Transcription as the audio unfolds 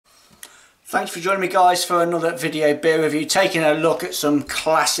Thanks for joining me, guys, for another video beer review, taking a look at some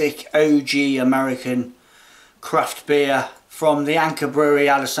classic OG American craft beer from the Anchor Brewery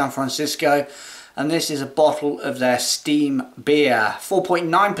out of San Francisco. And this is a bottle of their steam beer, 4.9%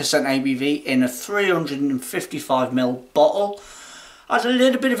 ABV in a 355ml bottle. Had a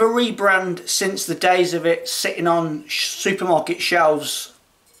little bit of a rebrand since the days of it sitting on supermarket shelves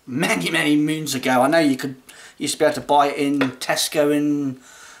many moons ago. I know you used to be able to buy it in Tesco and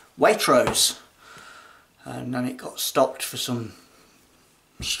Waitrose, and then it got stopped for some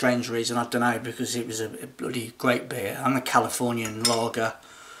strange reason, I don't know, because it was a bloody great beer. And the Californian lager,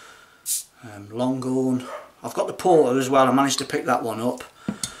 Longhorn. I've got the porter as well, I managed to pick that one up.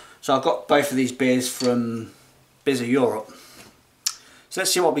 So I've got both of these beers from Biz of Europe. So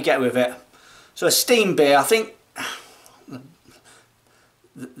let's see what we get with it. So a steam beer, I think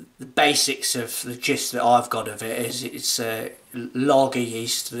the basics of the gist that I've got of it is it's a lager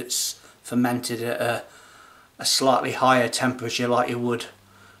yeast that's fermented at a slightly higher temperature, like you would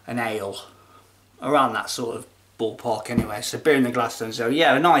an ale, around that sort of ballpark anyway. So beer in the glass then, so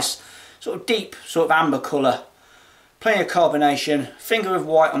yeah, a nice sort of deep sort of amber colour, plenty of carbonation, finger of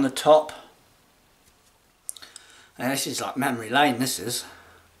white on the top. And this is like memory lane, this is.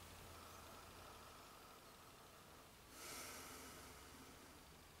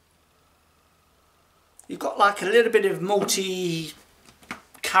 You've got like a little bit of malty,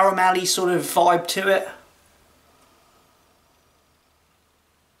 caramelly sort of vibe to it.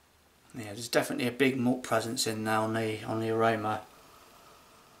 Yeah, there's definitely a big malt presence in there on the aroma.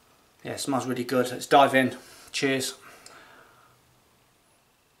 Yeah, it smells really good. Let's dive in. Cheers.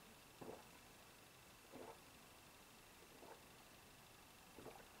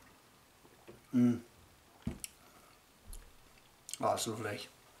 Oh, that's lovely.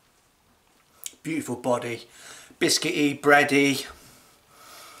 Beautiful body, biscuity, bready.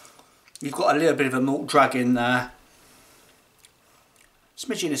 You've got a little bit of a malt drag in there.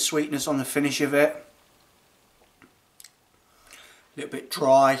 Smidgen of sweetness on the finish of it. A little bit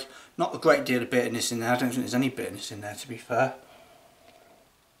dry. Not a great deal of bitterness in there. I don't think there's any bitterness in there, to be fair.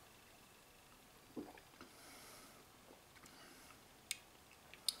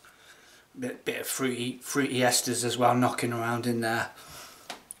 Bit of fruity esters as well knocking around in there.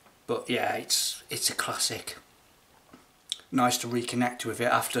 But yeah, it's a classic. Nice to reconnect with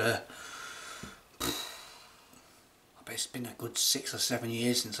it after, I bet it's been a good 6 or 7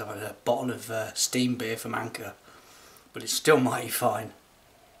 years since I've had a bottle of steam beer from Anchor, but it's still mighty fine.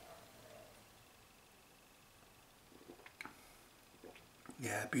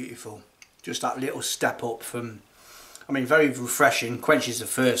 Yeah, beautiful. Just that little step up from, I mean, very refreshing, quenches the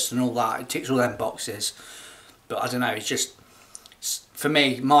thirst and all that. It ticks all them boxes, but I don't know, it's just, for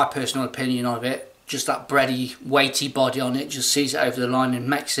me, my personal opinion of it, just that bready, weighty body on it just sees it over the line and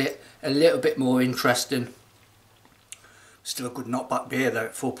makes it a little bit more interesting. Still a good knockback beer though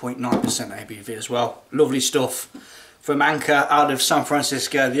at 4.9% ABV as well. Lovely stuff from Anchor out of San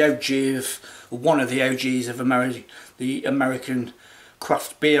Francisco, the OG of, one of the OGs of the American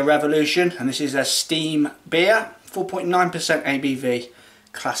craft beer revolution. And this is a steam beer, 4.9% ABV,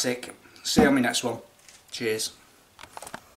 classic. See you on my next one. Cheers.